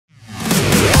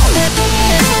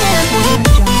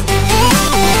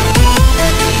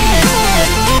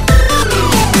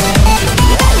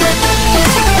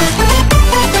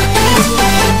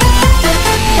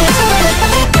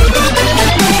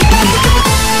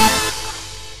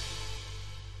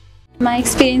My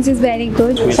experience is very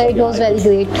good. So it was very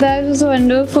great. That was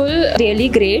wonderful. Really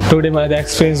great. Today my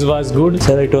experience was good.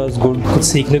 Sir, it was good. कुछ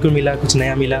सीखने को मिला, कुछ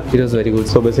नया मिला. It was very good.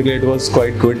 So basically it was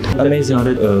quite good. Amazing.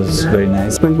 It was very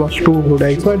nice. It was too good.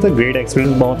 It was a great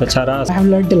experience. बहुत अच्छा रहा. I have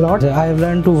learned a lot. I have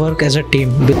learned to work as a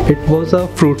team. It was a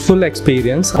fruitful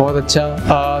experience. बहुत अच्छा.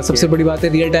 सबसे बड़ी बात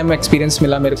है real time experience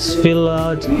मिला मेरे को. Feel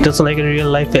just like a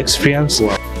real life experience.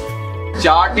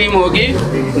 4 team होगी,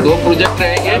 2 प्रोजेक्ट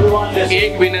रहेंगे,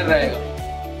 1 विनर रहेगा.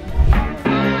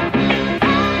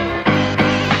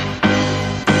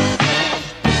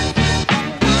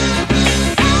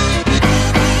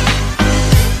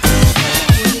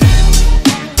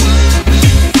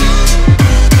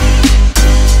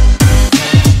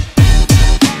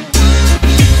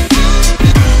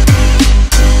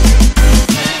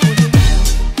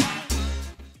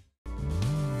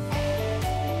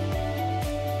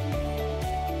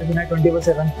 है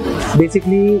 24/7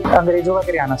 बेसिकली अंग्रेजों का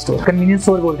किराना स्टोर, कन्वीनियंस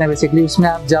स्टोर बोलते हैं बेसिकली. उसमें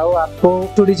आप जाओ, आपको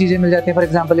छोटी चीजें मिल जाती हैं. For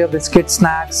example your biscuit,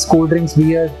 snacks, cold drinks,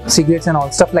 beer, cigarettes and all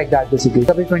stuff like that. Basically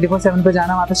कभी 24/7 पे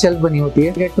जाना, वहाँ पे शेल्फ बनी होती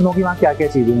है, गेट टू नो कि वहाँ क्या क्या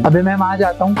चीजें हैं. अभी मैं वहाँ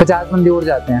जाता हूँ, 50 बंदे और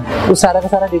जाते हैं, तो सारा का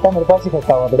सारा डेटा मेरे पास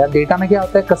इकट्ठा हुआ पड़ा. डेटा में क्या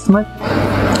होता है, कस्टमर,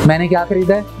 मैंने क्या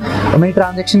खरीदा है, मेरी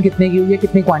ट्रांजेक्शन कितने की हुई है,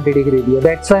 कितनी क्वांटिटी खरीदी है.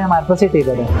 दैट्स व्हाई हमारे पास ये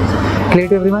टेबल है. Clear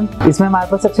to everyone. इसमें हमारे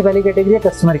पास सबसे पहली कैटेगरी है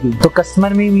कस्टमर की. तो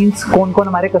कस्टमर में मींस कौन कौन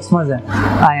हमारे कस्टमर्स हैं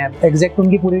आए हैं. एग्जैक्ट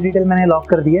उनकी पूरी डिटेल मैंने लॉक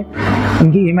कर दी है.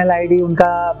 उनकी ईमेल आईडी, उनका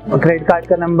क्रेडिट कार्ड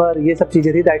का नंबर, ये सब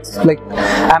चीजें थी. That's like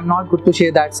I am not good to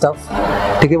share that stuff.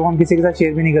 ठीक है, वो हम किसी के साथ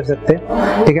शेयर भी नहीं कर सकते.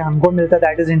 ठीक है, हमको मिलता है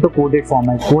that is into coded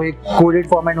format. वो एक कोडेड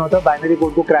फॉर्मेट में होता है. बाइनरी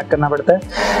कोड को क्रैक करना पड़ता है.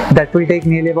 That will take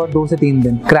nearly about 2 से 3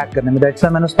 दिन क्रैक करने में. दैट्स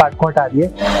व्हाई मैंने उस पार्ट को हटा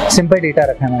दिया. सिंपल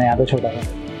डेटा रखा है मैंने यहाँ पे छोटा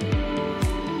सा.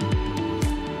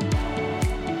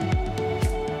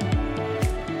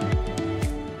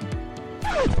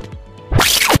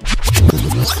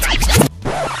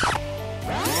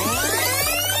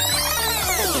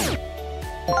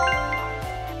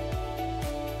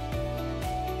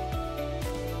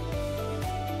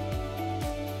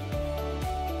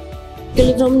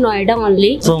 From Noida only.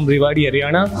 From Rewari,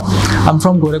 Haryana. I'm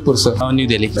from Gorakhpur, sir. New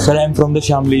Delhi. Sir, I'm from the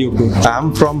Shamli, UP.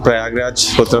 I'm from Prayagraj,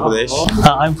 Uttar Pradesh.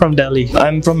 I'm from Delhi.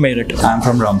 I'm from Meerut. I'm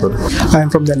from Rampur. I'm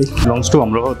from Delhi. Belongs to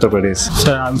Amroha, Uttar Pradesh.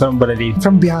 Sir, I'm from Bareilly.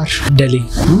 From Bihar. Delhi.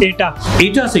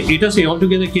 Eta se all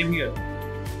together came here.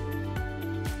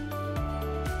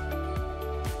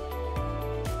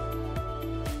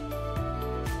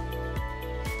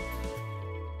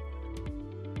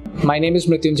 My name is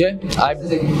Mrityunjay.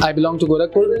 I belong to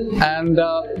Gorakhpur, and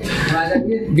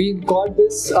we got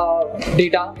this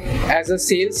data as a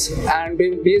sales and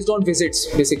based on visits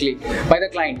basically by the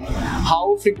client. How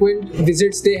frequent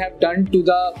visits they have done to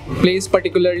the place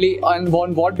particularly, and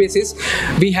on what basis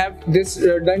we have this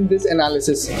done this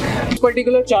analysis. This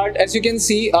particular chart, as you can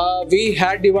see, we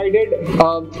had divided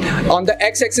on the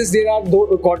x-axis there are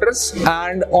quarters,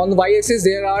 and on the y-axis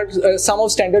there are sum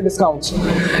of standard discounts,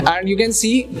 and you can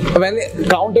see when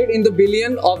counted in the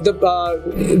billion of the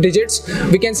digits,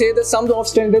 we can say the sum of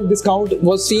standard discount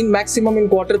was seen maximum in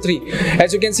quarter 3.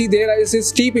 As you can see, there is a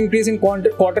steep increase in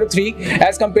quarter 3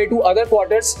 as compared to other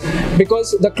quarters,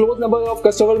 because the close number of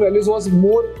customer values was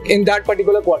more in that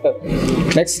particular quarter.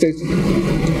 Next stage.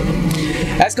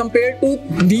 As compared to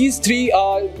these 3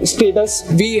 status,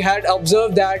 we had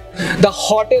observed that the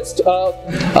hottest,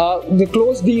 the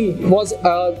closed deal was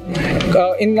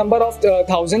in number of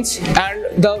thousands,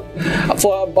 and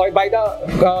by the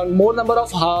more number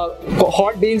of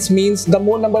hot deals means the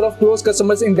more number of closed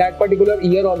customers in that particular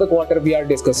year or the quarter we are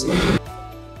discussing.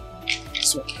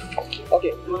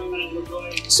 Okay,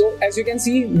 so as you can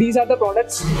see, these are the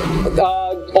products.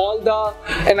 All the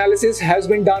analysis has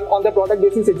been done on the product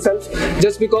basis itself,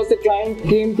 just because the client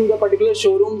came to the particular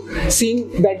showroom seeing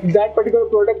that that particular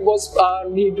product was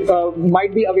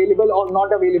might be available or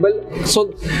not available. So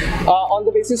on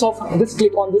the basis of this,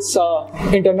 click on this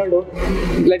internal door.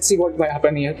 Let's see what will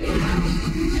happen here.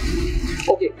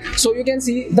 Okay, so you can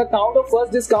see the count of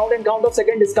first discount and count of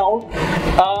second discount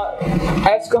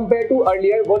as compared to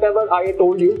earlier, whatever I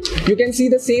told you. You can see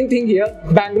the same thing here.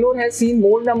 Bangalore has seen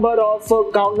more number of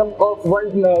count of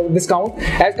one discount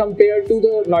as compared to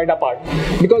the Noida part,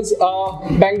 because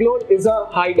Bangalore is a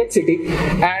high-tech city,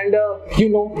 and you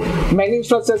know, many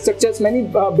infrastructures, many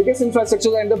biggest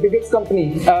infrastructures and the biggest company.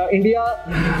 India,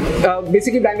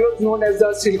 basically Bangalore is known as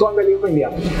the Silicon Valley of India.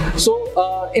 So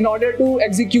in order to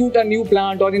execute a new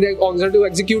plant, or in order to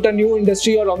execute a new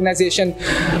industry or organization,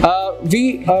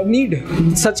 we need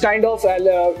such kind of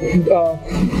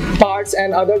parts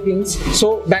and other things.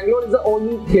 So Bangalore is the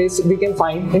only place we can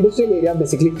find industrial area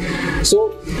basically.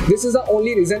 So this is the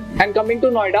only reason. And coming to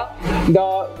Noida,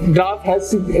 the graph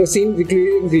has seen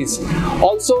clear increase.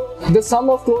 Also, the sum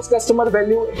of close customer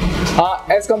value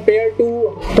as compared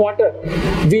to quarter,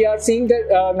 we are seeing that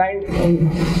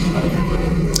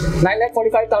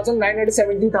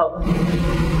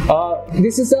 9,45,970,000.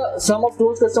 This is the sum of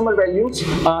close customer values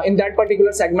in that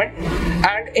particular segment,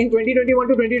 and in 2021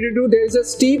 to 2022 there is a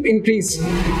steep increase.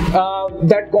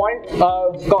 That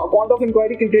quant of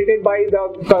inquiry created by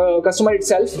the customer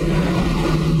itself.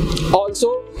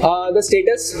 Also, the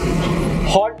status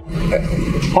hot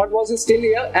was still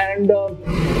here, and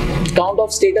count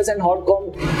of status and hot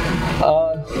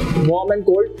warm and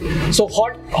cold. So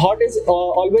hot is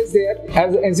always there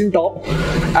as in top,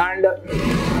 and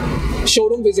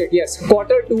showroom visit, yes,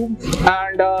 Q2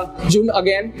 and June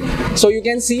again. So you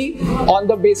can see on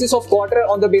the basis of quarter,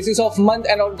 on the basis of month,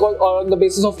 and on the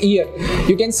basis of year,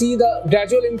 you can see the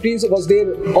gradual increase was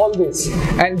there always.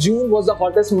 And June was the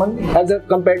hottest month as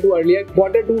compared to earlier.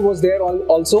 Q2 was there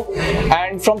also,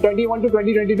 and from 21 to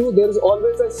 2022 there is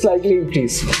always a slightly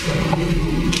increase.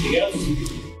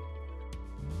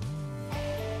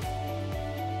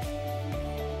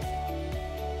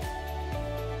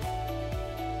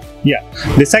 Yeah,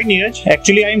 this side Neeraj.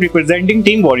 Actually, I am representing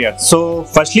Team Warriors. So,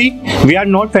 firstly, we are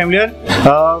not familiar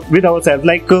with ourselves.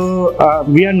 Like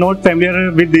we are not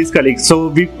familiar with these colleagues. So,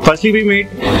 we made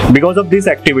because of this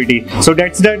activity. So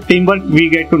that's the teamwork we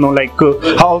get to know. Like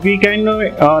how we can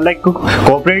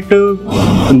cooperate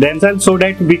themselves so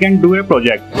that we can do a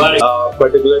project.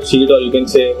 Particular sheet, or you can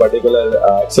say particular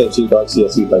Excel sheet or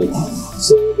CSV file.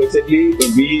 So basically,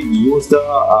 we use the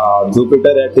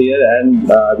Jupyter at here, and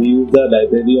we use the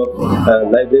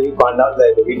library pandas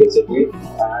library basically.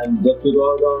 And just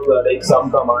because of some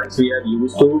commands we have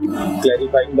used to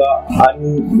clarifying the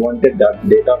unwanted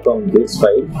data from this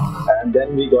file, and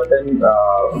then we got an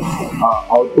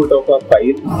output of a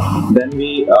file. Then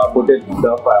we put the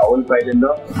whole file in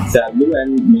the Tableau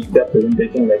and make the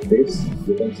presentation like this.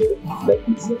 You can say like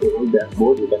it's the whole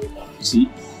dashboard. You can see.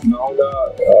 Now the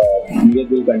Neeraj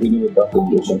will continue with the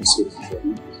presentation.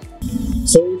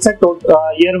 So it's a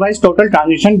year-wise total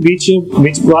transition which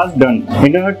was done.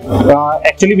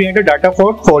 Actually we had a data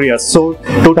for 4 years, so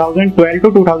 2012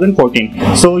 to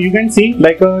 2014. So you can see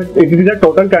like it is a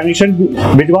total transition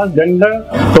which was done in the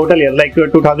total years, like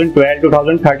 2012,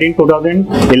 2013,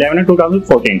 2011 and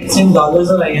 2014. It's in dollars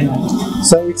or INR?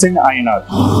 So it's in INR.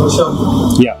 For sure.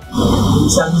 Yeah.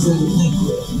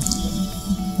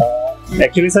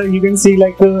 Actually, sir, you can see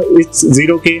like it's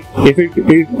 0K. If it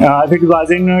was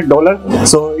in dollar,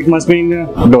 so it must be in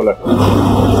dollar.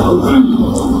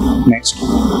 Next.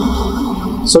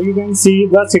 So you can see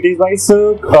the cities-wise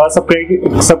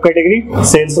subcategory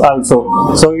sales also.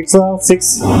 So it's a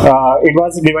 6. It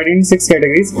was divided in 6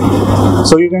 categories.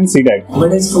 So you can see that.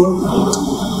 What is food?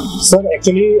 Sir,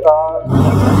 actually,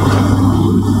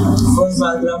 first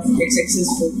paragraph, it's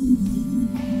successful.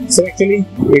 So actually,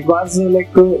 it was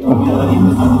like.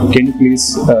 Can you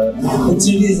please? Which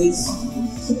city is this?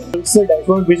 It's a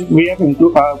dashboard which we have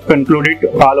concluded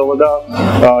all over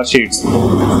the sheets.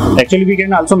 Actually, we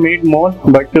can also make more,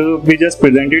 but we just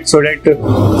present it so that.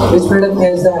 Which product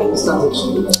has the highest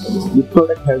transaction? This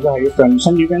product has the highest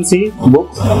transaction. You can see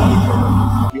books.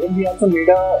 Even we also made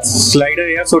a slider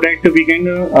here so that we can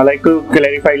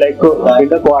clarify in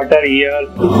the quarter, year,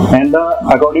 and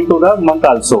according to the month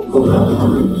also.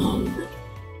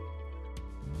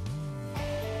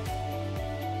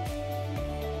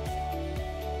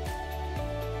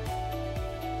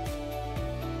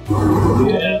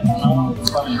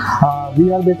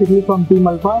 We are basically from Team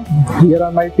Alpha. Here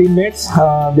are my teammates.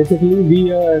 Basically, we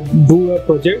do a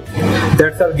project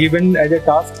that are given as a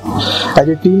task. As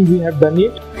a team, we have done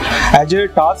it as a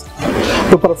task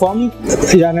to perform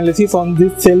the analysis on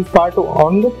this sales part.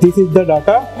 This is the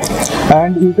data,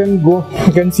 and you can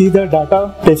see the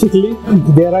data. Basically,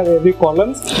 there are every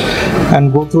columns,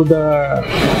 and go through the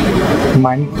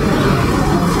mind.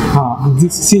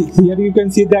 Here you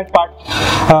can see that part.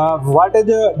 What is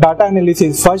the data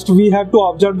analysis? First we have to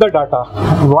observe the data.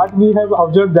 What we have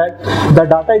observed that the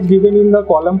data is given in the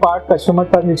column part, customer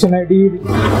transaction ID,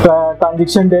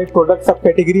 transaction date, product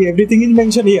subcategory, everything is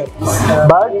mentioned here.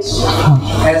 But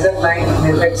as a client,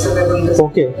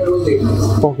 okay,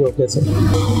 sir.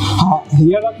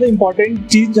 Here are the important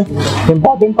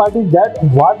part is that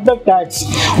what the tax,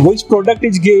 which product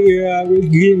is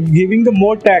giving the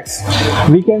more tax.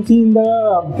 We can see in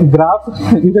the graph,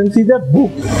 you can see the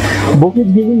book. book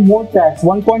is giving more tax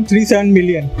 1.37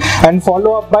 million, and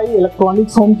follow up by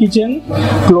electronics, home kitchen,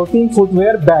 clothing,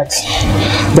 footwear, bags.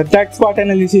 The tax part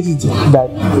analysis is that.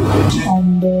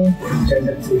 And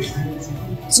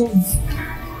so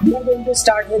we are going to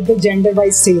start with the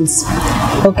gender-wise sales.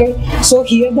 Okay, so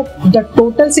here the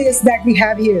total sales that we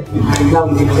have here.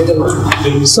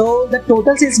 So the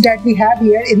total sales that we have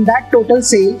here, in that total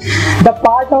sale, the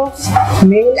part of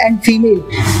male and female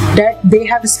that they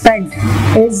have spent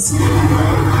is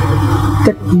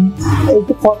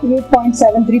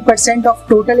 48.73% of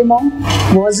total amount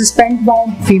was spent by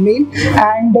female,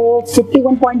 and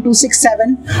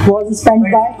 51.267 was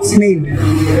spent by male.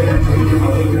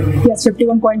 Yes,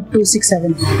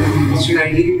 51.267. Should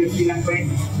I give you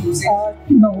 51.27?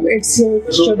 No, it's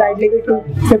should I leave it to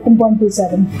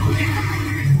 15.27.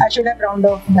 I should have rounded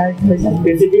off that result.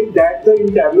 Basically, that's the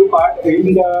in Tableau part.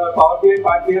 In the Power BI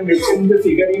part, we have mentioned the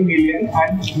figure in million,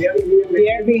 and here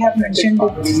we have mentioned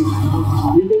it. We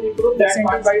can improve that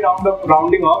part by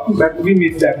rounding off, but we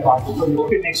missed that part.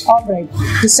 Okay, next. Alright,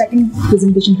 the second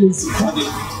presentation, please.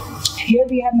 Here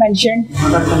we have mentioned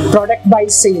product by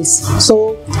sales.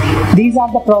 So these are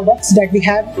the products that we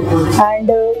have, and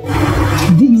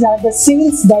these are the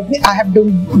sales that I have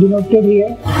denoted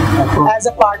here as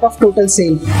a part of total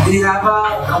sale. Do you have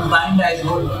a combined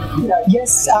dashboard?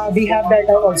 Yes, we have that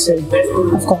also,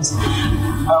 of course.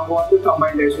 What is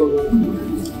combined dashboard?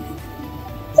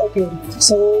 Okay,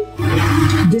 so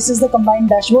this is the combined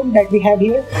dashboard that we have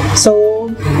here. So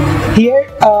here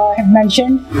I have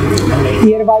mentioned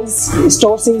year-wise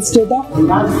store sales data,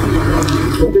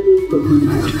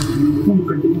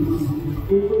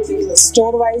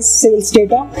 store-wise sales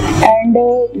data, and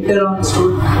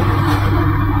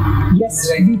yes,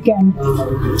 we can.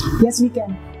 Yes, we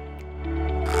can.